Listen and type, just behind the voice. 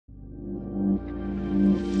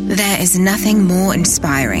is nothing more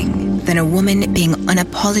inspiring than a woman being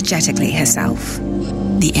unapologetically herself.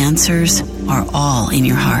 The answers are all in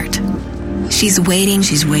your heart. She's waiting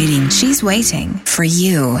for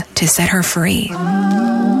you to set her free.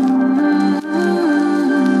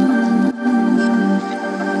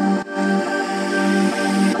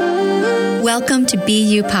 Welcome to Be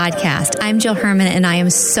You Podcast. I'm Jill Herman, and I am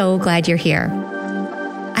so glad you're here.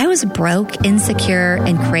 I was broke, insecure,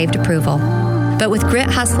 and craved approval. But with grit,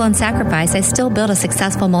 hustle, and sacrifice, I still built a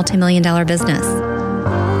successful multi-million-dollar business.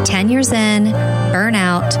 10 years in,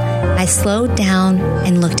 burnout, I slowed down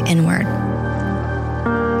and looked inward.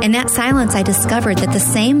 In that silence, I discovered that the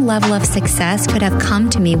same level of success could have come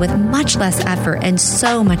to me with much less effort and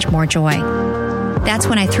so much more joy. That's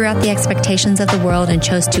when I threw out the expectations of the world and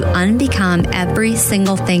chose to unbecome every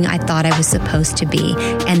single thing I thought I was supposed to be.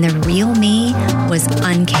 And the real me was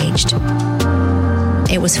uncaged.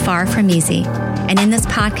 It was far from easy. And in this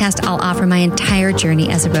podcast, I'll offer my entire journey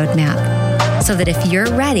as a roadmap so that if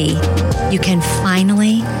you're ready, you can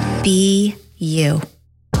finally be you.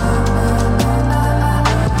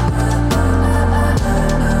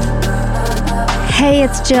 Hey,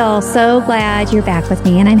 it's Jill. So glad you're back with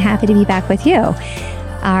me, and I'm happy to be back with you.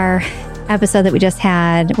 Our episode that we just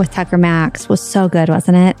had with Tucker Max was so good,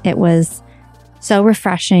 wasn't it? It was so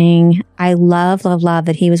refreshing. I love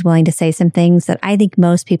that he was willing to say some things that I think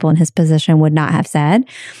most people in his position would not have said.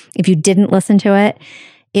 If you didn't listen to it,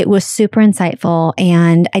 it was super insightful.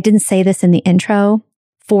 And I didn't say this in the intro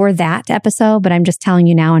for that episode, but I'm just telling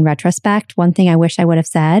you now in retrospect, one thing I wish I would have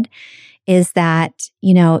said is that,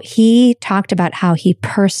 he talked about how he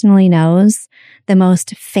personally knows the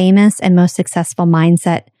most famous and most successful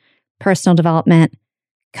mindset, personal development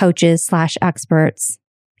coaches / experts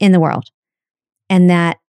in the world. And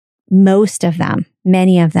that most of them,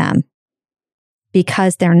 many of them,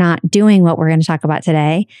 because they're not doing what we're going to talk about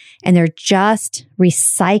today, and they're just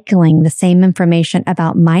recycling the same information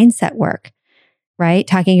about mindset work, right?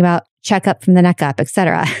 Talking about check up from the neck up,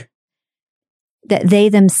 etc., that they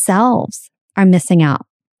themselves are missing out.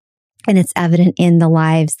 And it's evident in the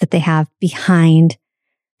lives that they have behind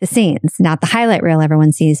the scenes, not the highlight reel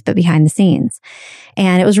everyone sees, but behind the scenes.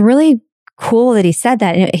 And it was really cool that he said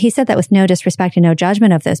that. And he said that with no disrespect and no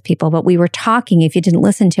judgment of those people. But we were talking, if you didn't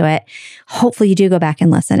listen to it, hopefully you do go back and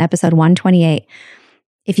listen. Episode 128.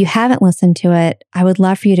 If you haven't listened to it, I would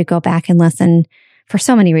love for you to go back and listen for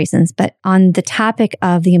so many reasons. But on the topic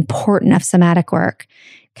of the importance of somatic work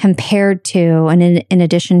compared to, and in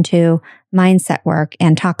addition to mindset work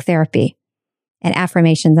and talk therapy and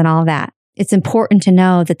affirmations and all of that, it's important to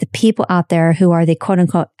know that the people out there who are the quote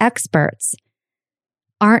unquote experts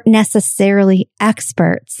aren't necessarily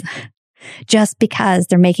experts just because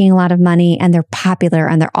they're making a lot of money and they're popular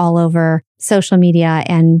and they're all over social media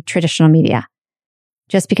and traditional media.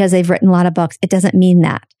 Just because they've written a lot of books, it doesn't mean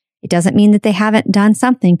that. It doesn't mean that they haven't done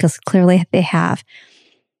something, because clearly they have.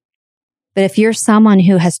 But if you're someone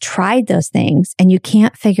who has tried those things and you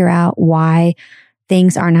can't figure out why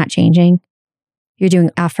things are not changing, you're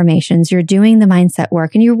doing affirmations, you're doing the mindset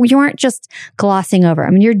work, and you aren't just glossing over.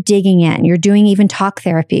 I mean, you're digging in. You're doing even talk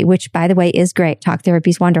therapy, which, by the way, is great. Talk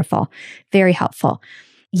therapy is wonderful, very helpful.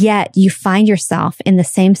 Yet you find yourself in the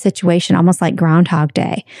same situation, almost like Groundhog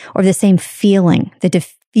Day, or the same feeling, the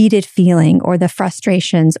defeated feeling, or the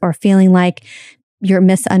frustrations, or feeling like you're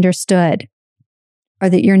misunderstood, or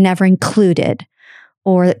that you're never included,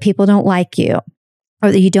 or that people don't like you,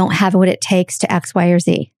 or that you don't have what it takes to X, Y, or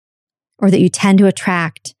Z, or that you tend to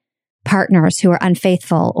attract partners who are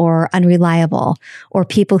unfaithful or unreliable, or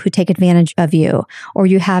people who take advantage of you, or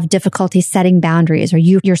you have difficulty setting boundaries, or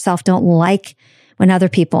you yourself don't like when other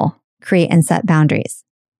people create and set boundaries.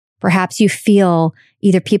 Perhaps you feel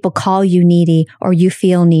either people call you needy, or you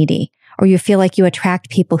feel needy, or you feel like you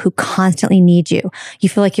attract people who constantly need you. You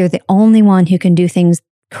feel like you're the only one who can do things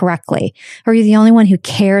correctly, or you're the only one who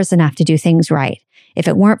cares enough to do things right. If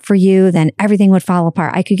it weren't for you, then everything would fall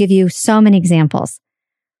apart. I could give you so many examples.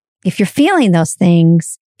 If you're feeling those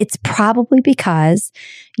things, it's probably because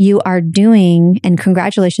you are doing, and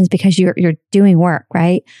congratulations, because you're doing work,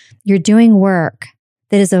 right? You're doing work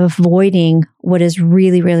that is avoiding what is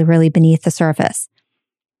really, really, really beneath the surface.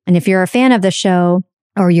 And if you're a fan of the show,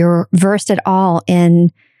 or you're versed at all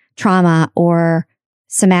in trauma or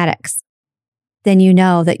somatics, then you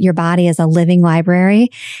know that your body is a living library,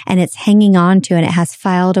 and it's hanging on to, and it has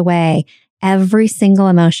filed away every single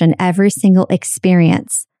emotion, every single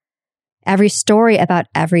experience, every story about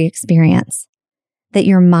every experience that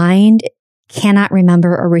your mind cannot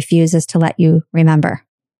remember or refuses to let you remember.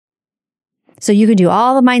 So you can do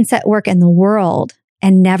all the mindset work in the world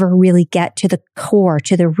and never really get to the core,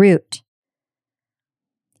 to the root.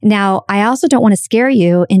 Now, I also don't want to scare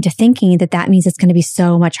you into thinking that that means it's going to be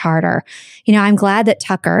so much harder. I'm glad that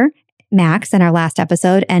Tucker Max in our last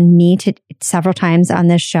episode and me several times on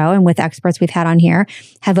this show and with experts we've had on here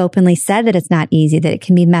have openly said that it's not easy, that it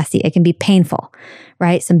can be messy, it can be painful,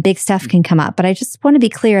 right? Some big stuff can come up. But I just want to be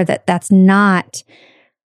clear that that's not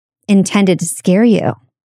intended to scare you.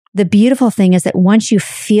 The beautiful thing is that once you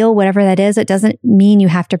feel whatever that is, it doesn't mean you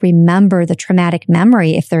have to remember the traumatic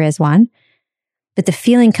memory if there is one, but the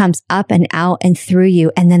feeling comes up and out and through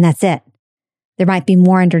you, and then that's it. There might be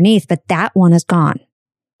more underneath, but that one is gone.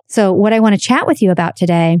 So what I want to chat with you about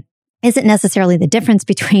today isn't necessarily the difference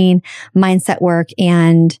between mindset work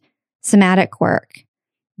and somatic work,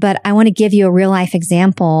 but I want to give you a real life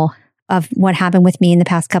example of what happened with me in the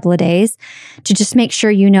past couple of days to just make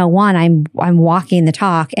sure one, I'm walking the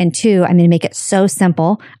talk, and two, I'm going to make it so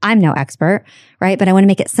simple. I'm no expert, right? But I want to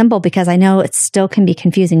make it simple because I know it still can be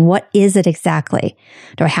confusing. What is it exactly?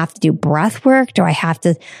 Do I have to do breath work? Do I have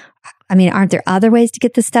to, aren't there other ways to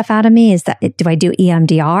get this stuff out of me? Do I do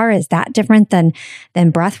EMDR? Is that different than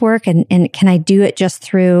breath work? And can I do it just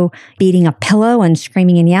through beating a pillow and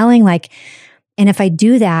screaming and yelling? And if I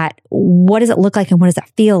do that, what does it look like and what does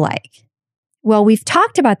it feel like? Well, we've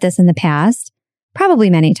talked about this in the past,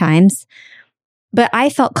 probably many times, but I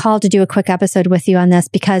felt called to do a quick episode with you on this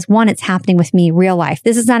because one, it's happening with me real life.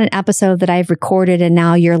 This is not an episode that I've recorded and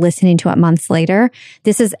now you're listening to it months later.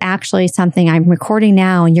 This is actually something I'm recording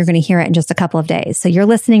now and you're going to hear it in just a couple of days. So you're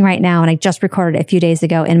listening right now and I just recorded it a few days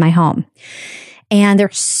ago in my home. And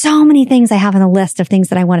there's so many things I have on the list of things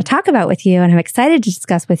that I want to talk about with you and I'm excited to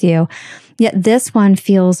discuss with you. Yet this one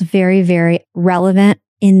feels very, very relevant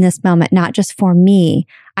in this moment, not just for me.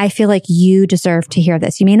 I feel like you deserve to hear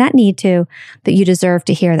this. You may not need to, but you deserve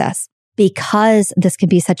to hear this because this can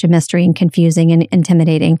be such a mystery and confusing and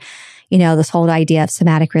intimidating. This whole idea of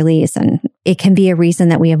somatic release, and it can be a reason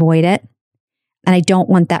that we avoid it. And I don't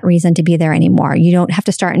want that reason to be there anymore. You don't have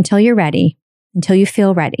to start until you're ready, until you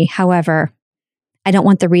feel ready. However, I don't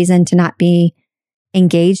want the reason to not be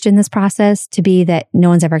engaged in this process to be that no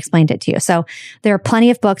one's ever explained it to you. So there are plenty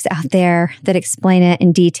of books out there that explain it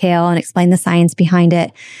in detail and explain the science behind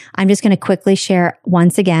it. I'm just going to quickly share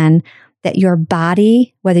once again that your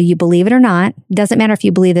body, whether you believe it or not, doesn't matter if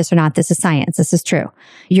you believe this or not, this is science, this is true.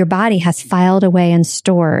 Your body has filed away and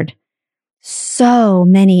stored so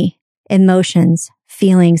many emotions,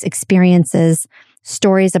 feelings, experiences,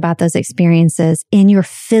 stories about those experiences in your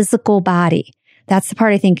physical body. That's the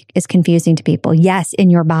part I think is confusing to people. Yes, in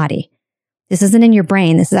your body. This isn't in your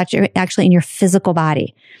brain. This is actually in your physical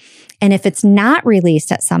body. And if it's not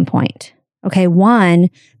released at some point, okay, one,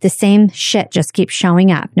 the same shit just keeps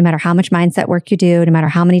showing up, no matter how much mindset work you do, no matter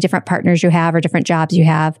how many different partners you have or different jobs you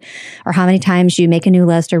have, or how many times you make a new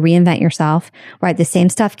list or reinvent yourself, right? The same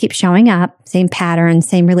stuff keeps showing up, same patterns,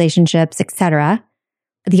 same relationships, etc.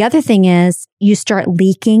 The other thing is you start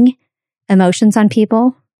leaking emotions on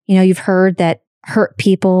people. You've heard that hurt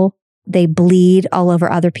people, they bleed all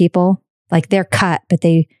over other people. Like they're cut, but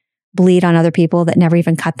they bleed on other people that never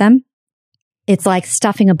even cut them. It's like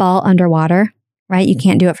stuffing a ball underwater, right? You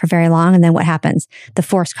can't do it for very long. And then what happens? The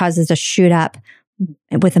force causes to shoot up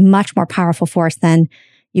with a much more powerful force than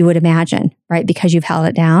you would imagine, right? Because you've held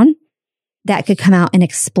it down. That could come out in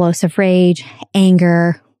explosive rage,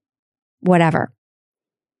 anger, whatever.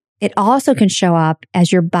 It also can show up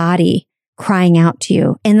as your body crying out to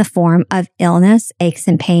you in the form of illness, aches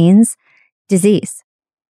and pains, disease.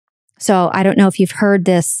 So I don't know if you've heard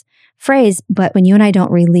this phrase, but when you and I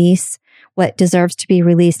don't release what deserves to be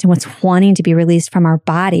released and what's wanting to be released from our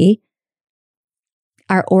body,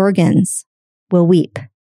 our organs will weep.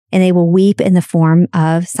 And they will weep in the form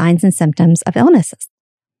of signs and symptoms of illnesses.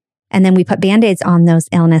 And then we put Band-Aids on those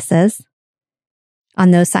illnesses, on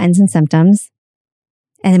those signs and symptoms.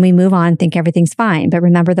 And then we move on and think everything's fine. But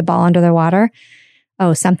remember the ball under the water?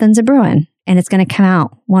 Oh, something's a brewing and it's going to come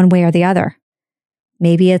out one way or the other.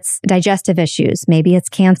 Maybe it's digestive issues. Maybe it's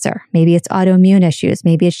cancer. Maybe it's autoimmune issues.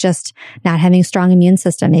 Maybe it's just not having a strong immune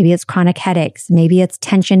system. Maybe it's chronic headaches. Maybe it's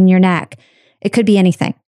tension in your neck. It could be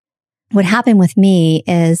anything. What happened with me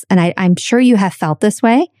is, and I'm sure you have felt this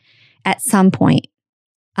way at some point.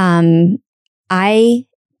 I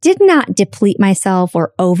did not deplete myself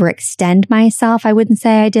or overextend myself. I wouldn't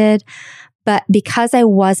say I did, but because I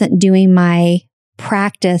wasn't doing my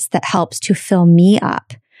practice that helps to fill me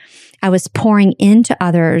up, I was pouring into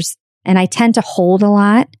others, and I tend to hold a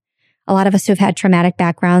lot. A lot of us who've had traumatic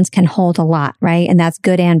backgrounds can hold a lot, right? And that's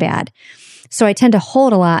good and bad. So I tend to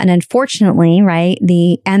hold a lot. And unfortunately, right,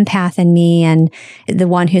 the empath in me and the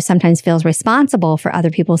one who sometimes feels responsible for other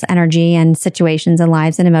people's energy and situations and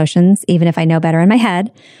lives and emotions, even if I know better in my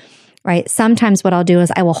head, right? Sometimes what I'll do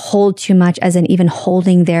is I will hold too much, as in even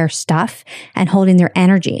holding their stuff and holding their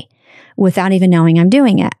energy without even knowing I'm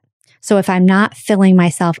doing it. So if I'm not filling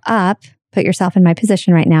myself up, put yourself in my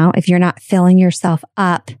position right now. If you're not filling yourself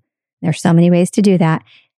up, there's so many ways to do that,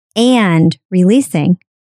 and releasing.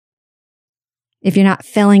 If you're not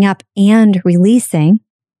filling up and releasing,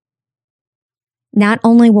 not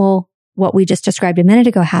only will what we just described a minute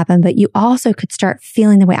ago happen, but you also could start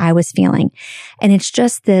feeling the way I was feeling. And it's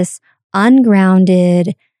just this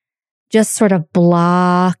ungrounded, just sort of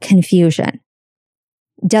blah confusion.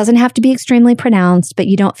 Doesn't have to be extremely pronounced, but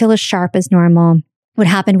you don't feel as sharp as normal. What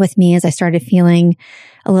happened with me is I started feeling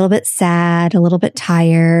a little bit sad, a little bit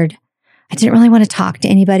tired. I didn't really want to talk to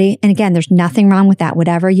anybody. And again, there's nothing wrong with that.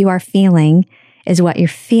 Whatever you are feeling is what you're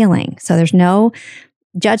feeling. So there's no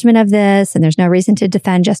judgment of this, and there's no reason to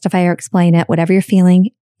defend, justify, or explain it. Whatever you're feeling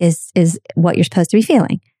is what you're supposed to be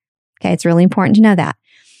feeling. Okay. It's really important to know that.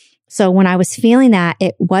 So when I was feeling that,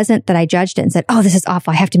 it wasn't that I judged it and said, oh, this is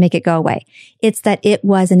awful, I have to make it go away. It's that it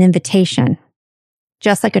was an invitation,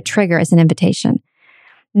 just like a trigger is an invitation.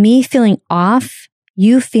 Me feeling off,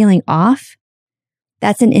 you feeling off,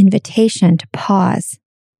 that's an invitation to pause,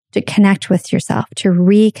 to connect with yourself, to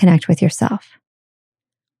reconnect with yourself,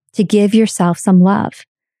 to give yourself some love,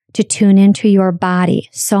 to tune into your body.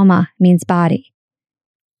 Soma means body.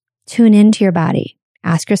 Tune into your body.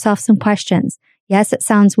 Ask yourself some questions. Yes, it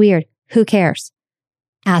sounds weird. Who cares?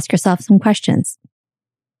 Ask yourself some questions.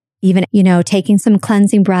 Even, taking some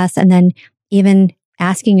cleansing breaths, and then even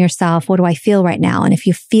asking yourself, what do I feel right now? And if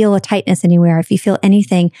you feel a tightness anywhere, if you feel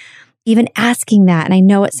anything, even asking that. And I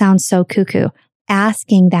know it sounds so cuckoo,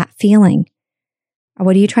 asking that feeling. Or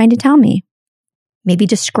what are you trying to tell me? Maybe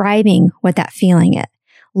describing what that feeling it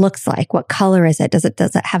looks like. What color is it? Does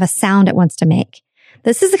it have a sound it wants to make?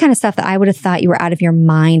 This is the kind of stuff that I would have thought you were out of your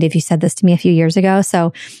mind if you said this to me a few years ago.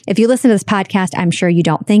 So if you listen to this podcast, I'm sure you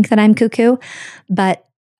don't think that I'm cuckoo, but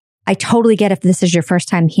I totally get if this is your first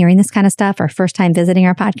time hearing this kind of stuff, or first time visiting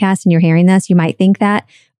our podcast and you're hearing this, you might think that.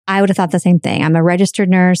 I would have thought the same thing. I'm a registered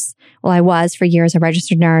nurse. Well, I was for years a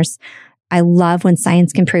registered nurse. I love when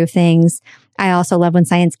science can prove things. I also love when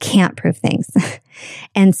science can't prove things.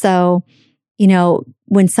 And so,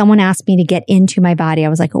 when someone asked me to get into my body, I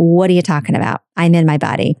was like, what are you talking about? I'm in my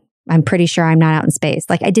body. I'm pretty sure I'm not out in space.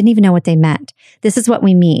 Like, I didn't even know what they meant. This is what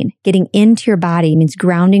we mean. Getting into your body means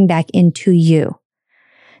grounding back into you.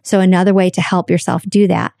 So another way to help yourself do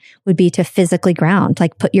that would be to physically ground,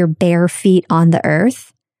 like put your bare feet on the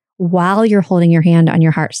earth while you're holding your hand on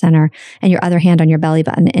your heart center and your other hand on your belly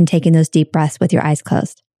button and taking those deep breaths with your eyes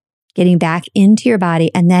closed. Getting back into your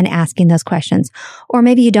body and then asking those questions. Or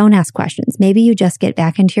maybe you don't ask questions. Maybe you just get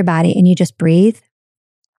back into your body and you just breathe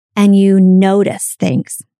and you notice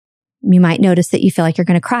things. You might notice that you feel like you're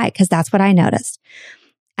going to cry, because that's what I noticed.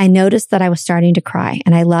 I noticed that I was starting to cry.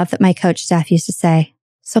 And I love that my coach Steph used to say,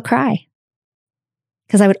 so cry.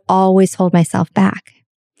 Because I would always hold myself back.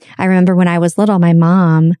 I remember when I was little, my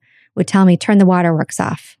mom would tell me, turn the waterworks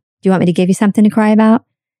off. Do you want me to give you something to cry about?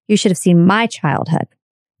 You should have seen my childhood.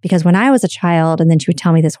 Because when I was a child, and then she would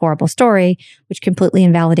tell me this horrible story, which completely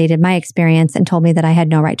invalidated my experience and told me that I had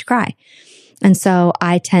no right to cry. And so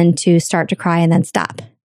I tend to start to cry and then stop.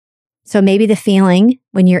 So maybe the feeling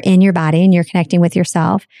when you're in your body and you're connecting with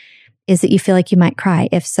yourself is that you feel like you might cry.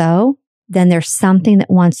 If so, then there's something that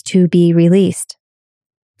wants to be released.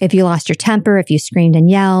 If you lost your temper, if you screamed and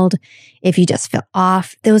yelled, if you just feel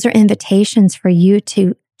off, those are invitations for you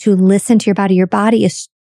to listen to your body. Your body is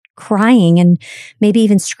crying and maybe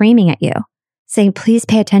even screaming at you, saying, please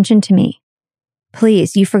pay attention to me.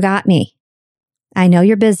 Please, you forgot me. I know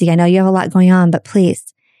you're busy. I know you have a lot going on, but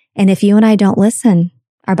please. And if you and I don't listen,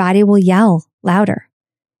 our body will yell louder.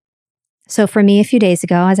 So for me, a few days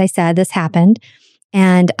ago, as I said, this happened.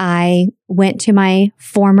 And I went to my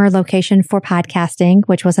former location for podcasting,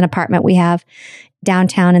 which was an apartment we have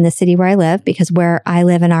downtown in the city where I live, because where I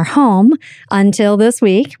live in our home until this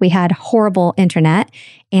week, we had horrible internet.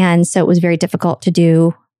 And so it was very difficult to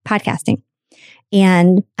do podcasting.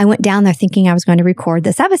 And I went down there thinking I was going to record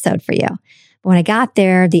this episode for you. But when I got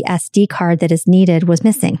there, the SD card that is needed was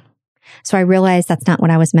missing. So I realized that's not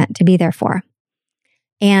what I was meant to be there for.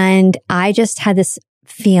 And I just had this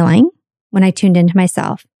feeling when I tuned into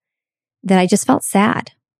myself that I just felt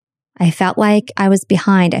sad. I felt like I was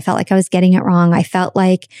behind. I felt like I was getting it wrong. I felt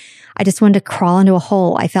like I just wanted to crawl into a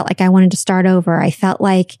hole. I felt like I wanted to start over. I felt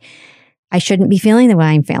like I shouldn't be feeling the way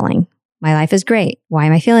I'm feeling. My life is great. Why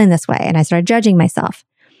am I feeling this way? And I started judging myself.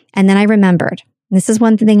 And then I remembered, and this is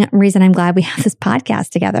one reason I'm glad we have this podcast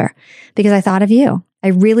together, because I thought of you. I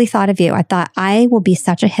really thought of you. I thought I will be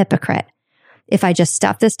such a hypocrite if I just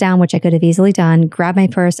stuffed this down, which I could have easily done, grabbed my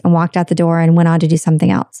purse and walked out the door and went on to do something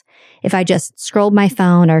else. If I just scrolled my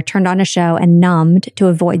phone or turned on a show and numbed to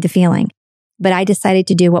avoid the feeling. But I decided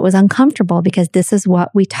to do what was uncomfortable because this is what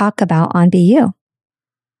we talk about on BU.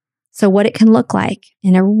 So what it can look like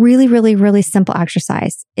in a really, really, really simple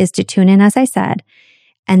exercise is to tune in, as I said,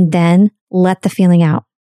 and then let the feeling out.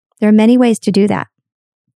 There are many ways to do that.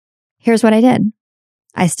 Here's what I did.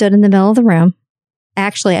 I stood in the middle of the room.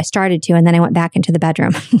 Actually, I started to, and then I went back into the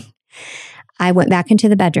bedroom. I went back into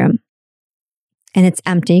the bedroom and it's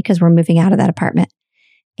empty because we're moving out of that apartment.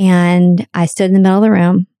 And I stood in the middle of the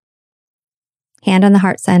room, hand on the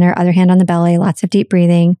heart center, other hand on the belly, lots of deep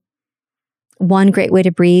breathing. One great way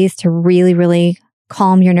to breathe to really, really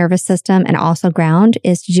calm your nervous system and also ground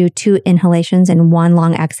is to do 2 inhalations and 1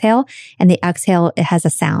 long exhale. And the exhale, it has a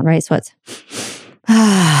sound, right? So it's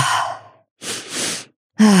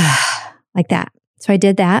like that. So I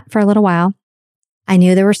did that for a little while. I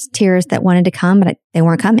knew there were tears that wanted to come, but they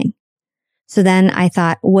weren't coming. So then I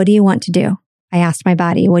thought, what do you want to do? I asked my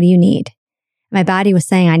body, what do you need? My body was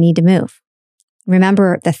saying, I need to move.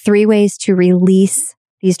 Remember, the 3 ways to release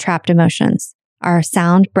these trapped emotions are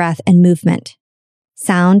sound, breath, and movement.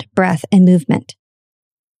 Sound, breath, and movement.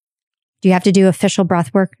 Do you have to do official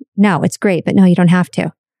breath work? No, it's great, but no, you don't have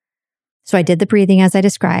to. So I did the breathing as I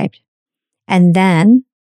described. And then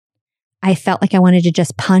I felt like I wanted to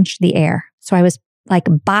just punch the air. So I was like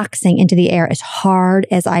boxing into the air as hard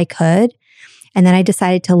as I could. And then I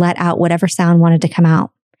decided to let out whatever sound wanted to come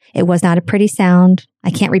out. It was not a pretty sound.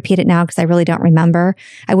 I can't repeat it now because I really don't remember.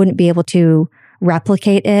 I wouldn't be able to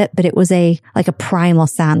replicate it, but it was like a primal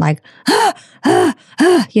sound, like,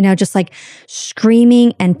 just like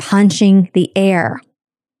screaming and punching the air.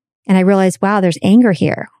 And I realized, wow, there's anger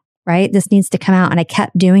here, right? This needs to come out. And I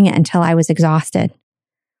kept doing it until I was exhausted.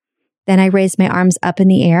 Then I raised my arms up in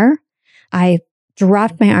the air. I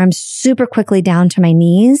dropped my arms super quickly down to my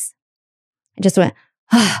knees. I just went,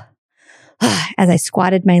 as I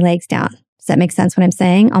squatted my legs down. Does that make sense what I'm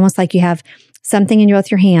saying? Almost like you have something in both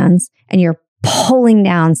your hands and you're pulling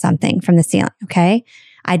down something from the ceiling. Okay.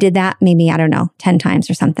 I did that maybe, 10 times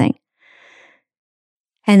or something.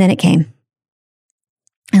 And then it came.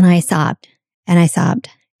 And I sobbed and I sobbed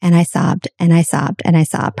and I sobbed and I sobbed and I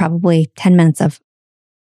sobbed, probably 10 minutes of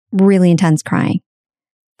really intense crying.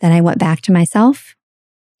 Then I went back to myself.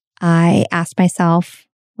 I asked myself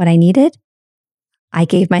what I needed. I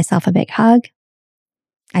gave myself a big hug.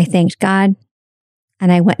 I thanked God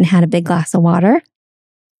and I went and had a big glass of water.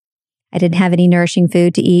 I didn't have any nourishing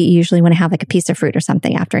food to eat. Usually when I have like a piece of fruit or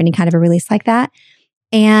something after any kind of a release like that.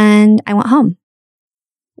 And I went home.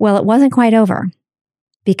 Well, it wasn't quite over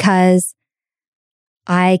because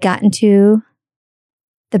I got into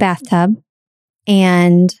the bathtub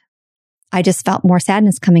and I just felt more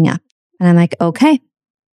sadness coming up. And I'm like, okay,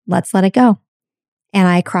 let's let it go. And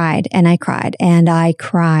I cried and I cried and I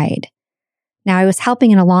cried. Now I was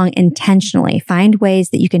helping it along intentionally. Find ways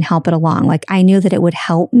that you can help it along. Like I knew that it would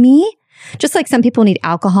help me. Just like some people need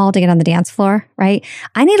alcohol to get on the dance floor, right?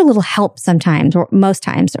 I need a little help sometimes, or most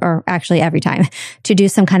times, or actually every time, to do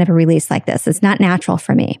some kind of a release like this. It's not natural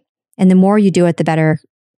for me. And the more you do it, the better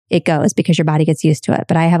it goes because your body gets used to it.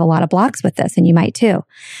 But I have a lot of blocks with this and you might too.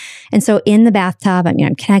 And so in the bathtub,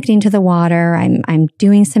 I'm connecting to the water. I'm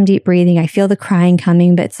doing some deep breathing. I feel the crying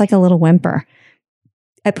coming, but it's like a little whimper.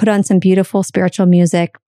 I put on some beautiful spiritual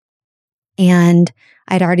music and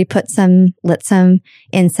I'd already lit some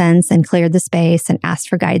incense and cleared the space and asked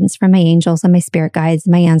for guidance from my angels and my spirit guides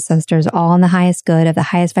and my ancestors, all in the highest good of the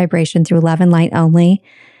highest vibration through love and light only.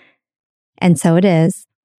 And so it is.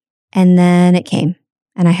 And then it came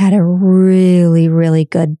and I had a really, really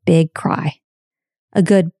good big cry, a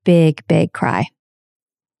good big, big cry.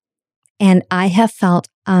 And I have felt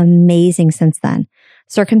amazing since then.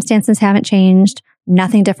 Circumstances haven't changed.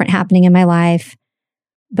 Nothing different happening in my life.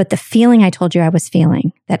 But the feeling I told you I was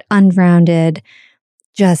feeling, that ungrounded,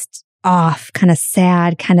 just off, kind of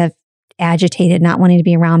sad, kind of agitated, not wanting to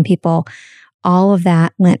be around people, all of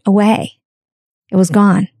that went away. It was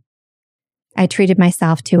gone. I treated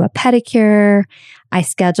myself to a pedicure. I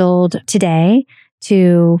scheduled today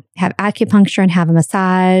to have acupuncture and have a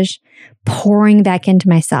massage, pouring back into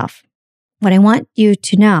myself. What I want you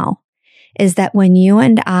to know is that when you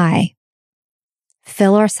and I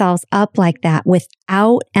fill ourselves up like that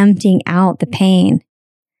without emptying out the pain,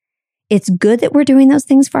 it's good that we're doing those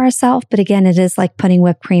things for ourselves. But again, it is like putting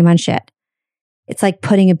whipped cream on shit. It's like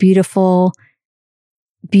putting a beautiful,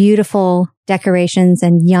 beautiful decorations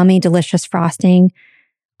and yummy, delicious frosting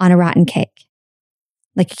on a rotten cake.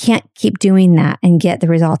 Like you can't keep doing that and get the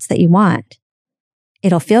results that you want.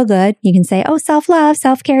 It'll feel good. You can say, oh, self-love,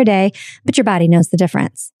 self-care day, but your body knows the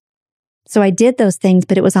difference. So I did those things,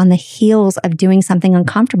 but it was on the heels of doing something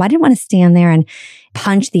uncomfortable. I didn't want to stand there and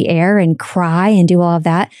punch the air and cry and do all of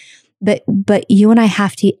that. But you and I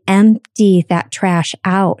have to empty that trash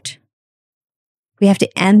out. We have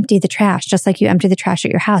to empty the trash, just like you empty the trash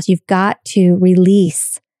at your house. You've got to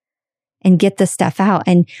release and get the stuff out.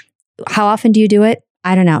 And how often do you do it?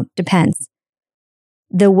 I don't know. Depends.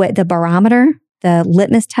 The barometer, the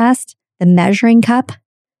litmus test, the measuring cup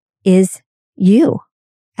is you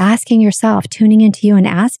asking yourself, tuning into you and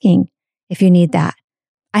asking if you need that.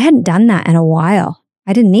 I hadn't done that in a while.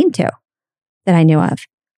 I didn't need to, that I knew of.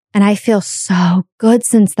 And I feel so good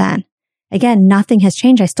since then. Again, nothing has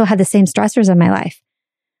changed. I still have the same stressors in my life,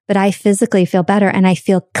 but I physically feel better and I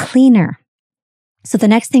feel cleaner. So the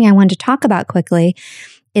next thing I wanted to talk about quickly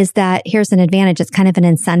is that here's an advantage. It's kind of an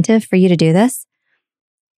incentive for you to do this.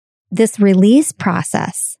 This release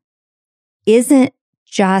process isn't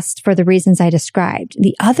just for the reasons I described.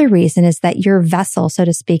 The other reason is that your vessel, so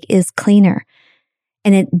to speak, is cleaner.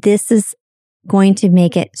 And this is going to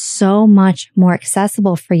make it so much more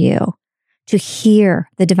accessible for you to hear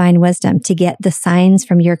the divine wisdom, to get the signs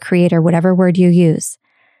from your creator, whatever word you use,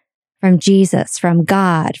 from Jesus, from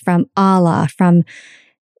God, from Allah, from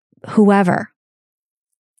whoever,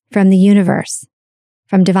 from the universe,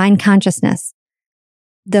 from divine consciousness.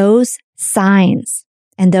 Those signs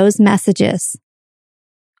and those messages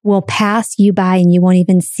will pass you by and you won't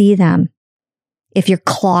even see them if you're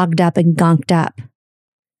clogged up and gunked up.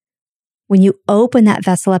 When you open that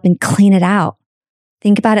vessel up and clean it out,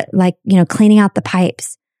 think about it like, cleaning out the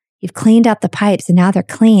pipes. You've cleaned out the pipes and now they're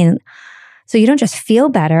clean. So you don't just feel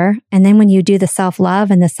better. And then when you do the self-love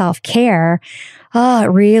and the self-care, it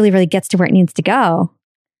really, really gets to where it needs to go.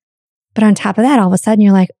 But on top of that, all of a sudden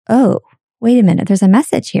you're like, oh, wait a minute, there's a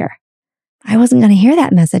message here. I wasn't going to hear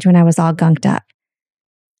that message when I was all gunked up.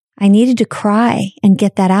 I needed to cry and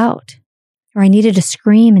get that out. Or I needed to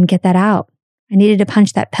scream and get that out. I needed to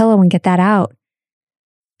punch that pillow and get that out.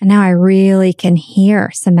 And now I really can hear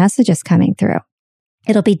some messages coming through.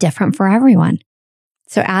 It'll be different for everyone.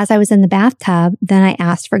 So as I was in the bathtub, then I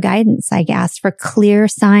asked for guidance. I asked for clear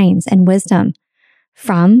signs and wisdom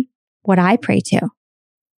from what I pray to.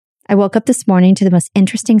 I woke up this morning to the most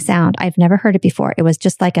interesting sound. I've never heard it before. It was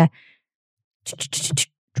just like a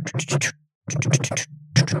just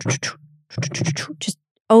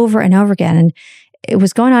over and over again. And it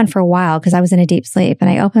was going on for a while because I was in a deep sleep. And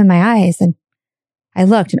I opened my eyes and I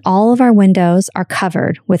looked, and all of our windows are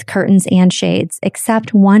covered with curtains and shades,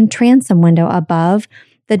 except one transom window above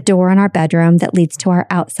the door in our bedroom that leads to our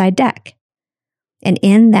outside deck. And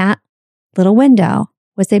in that little window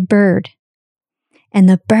was a bird. And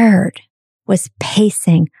the bird was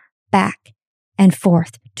pacing back and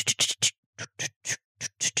forth.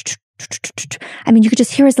 I mean, you could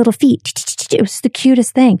just hear his little feet. It was the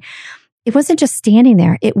cutest thing. It wasn't just standing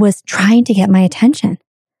there. It was trying to get my attention.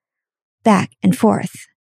 Back and forth.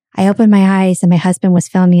 I opened my eyes and my husband was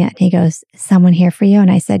filming it. And he goes, is someone here for you?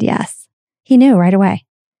 And I said, yes. He knew right away.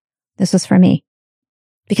 This was for me.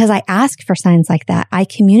 Because I ask for signs like that. I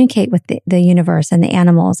communicate with the universe and the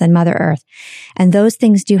animals and Mother Earth. And those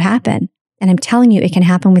things do happen. And I'm telling you, it can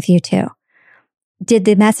happen with you too. Did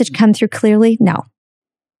the message come through clearly? No.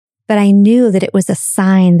 But I knew that it was a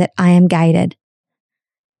sign that I am guided.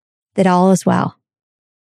 That all is well.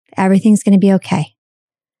 Everything's going to be okay.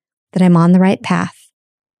 That I'm on the right path.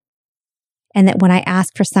 And that when I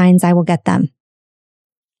ask for signs, I will get them.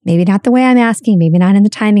 Maybe not the way I'm asking, maybe not in the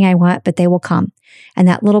timing I want, but they will come. And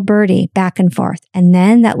that little birdie back and forth. And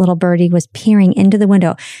then that little birdie was peering into the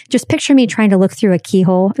window. Just picture me trying to look through a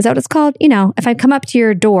keyhole. Is that what it's called? If I come up to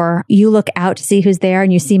your door, you look out to see who's there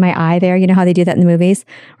and you see my eye there. You know how they do that in the movies,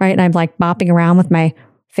 right? And I'm like bopping around with my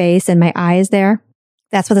face and my eye is there.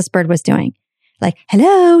 That's what this bird was doing. Like,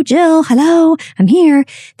 hello, Jill, hello, I'm here.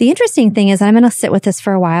 The interesting thing is I'm going to sit with this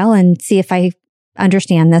for a while and see if I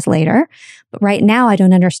understand this later. But right now, I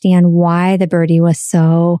don't understand why the birdie was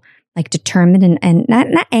so determined and not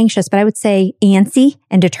anxious, but I would say antsy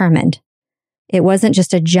and determined. It wasn't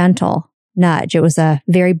just a gentle nudge. It was a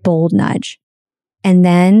very bold nudge. And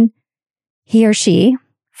then he or she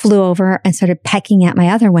flew over and started pecking at my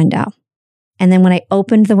other window. And then when I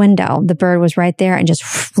opened the window, the bird was right there and just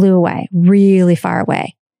flew away, really far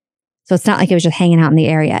away. So it's not like it was just hanging out in the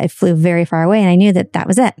area. It flew very far away and I knew that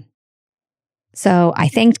was it. So I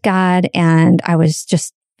thanked God and I was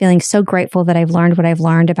just feeling so grateful that I've learned what I've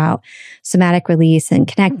learned about somatic release and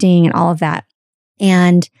connecting and all of that.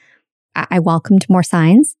 And I welcomed more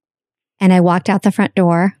signs and I walked out the front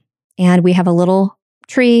door and we have a little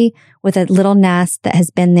tree with a little nest that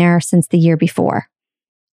has been there since the year before.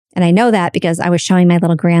 And I know that because I was showing my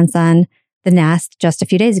little grandson the nest just a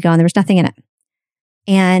few days ago and there was nothing in it.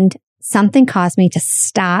 And something caused me to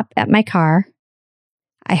stop at my car.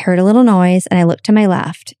 I heard a little noise and I looked to my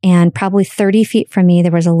left, and probably 30 feet from me,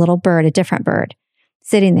 there was a little bird, a different bird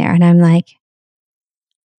sitting there. And I'm like,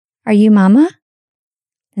 "Are you Mama?"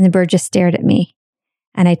 And the bird just stared at me.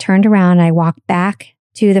 And I turned around and I walked back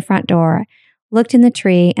to the front door, looked in the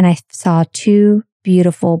tree, and I saw 2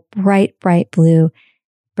 beautiful, bright blue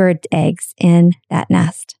bird eggs in that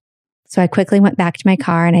nest. So I quickly went back to my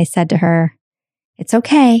car and I said to her, "It's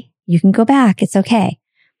okay. You can go back. It's okay."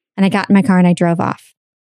 And I got in my car and I drove off.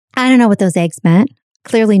 I don't know what those eggs meant.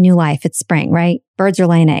 Clearly new life. It's spring, right? Birds are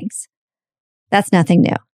laying eggs. That's nothing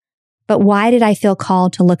new. But why did I feel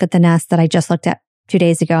called to look at the nest that I just looked at 2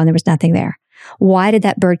 days ago and there was nothing there? Why did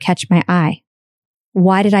that bird catch my eye?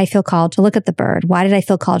 Why did I feel called to look at the bird? Why did I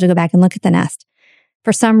feel called to go back and look at the nest?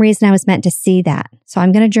 For some reason, I was meant to see that. So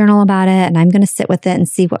I'm going to journal about it and I'm going to sit with it and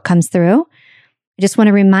see what comes through. I just want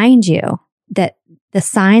to remind you that the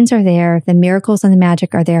signs are there. The miracles and the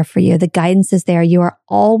magic are there for you. The guidance is there. You are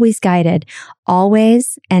always guided,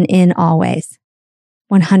 always and in always,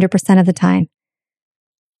 100% of the time.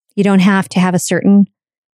 You don't have to have a certain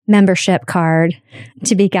membership card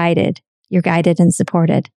to be guided. You're guided and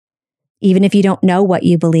supported. Even if you don't know what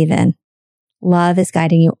you believe in, love is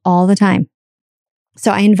guiding you all the time.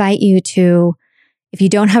 So I invite you to, if you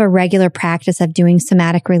don't have a regular practice of doing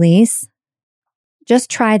somatic release, just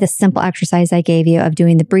try the simple exercise I gave you of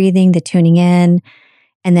doing the breathing, the tuning in,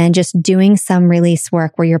 and then just doing some release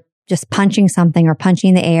work where you're just punching something or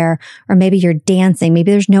punching the air, or maybe you're dancing.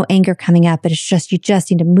 Maybe there's no anger coming up, but it's just, you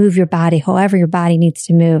just need to move your body, however your body needs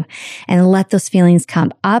to move, and let those feelings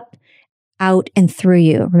come up, out, and through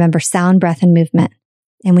you. Remember, sound, breath, and movement.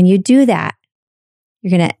 And when you do that,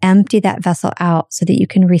 you're going to empty that vessel out so that you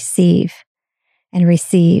can receive and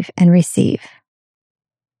receive and receive.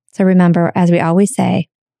 So remember, as we always say,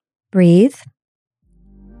 breathe,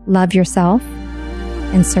 love yourself,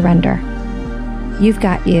 and surrender. You've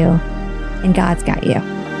got you, and God's got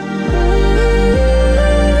you.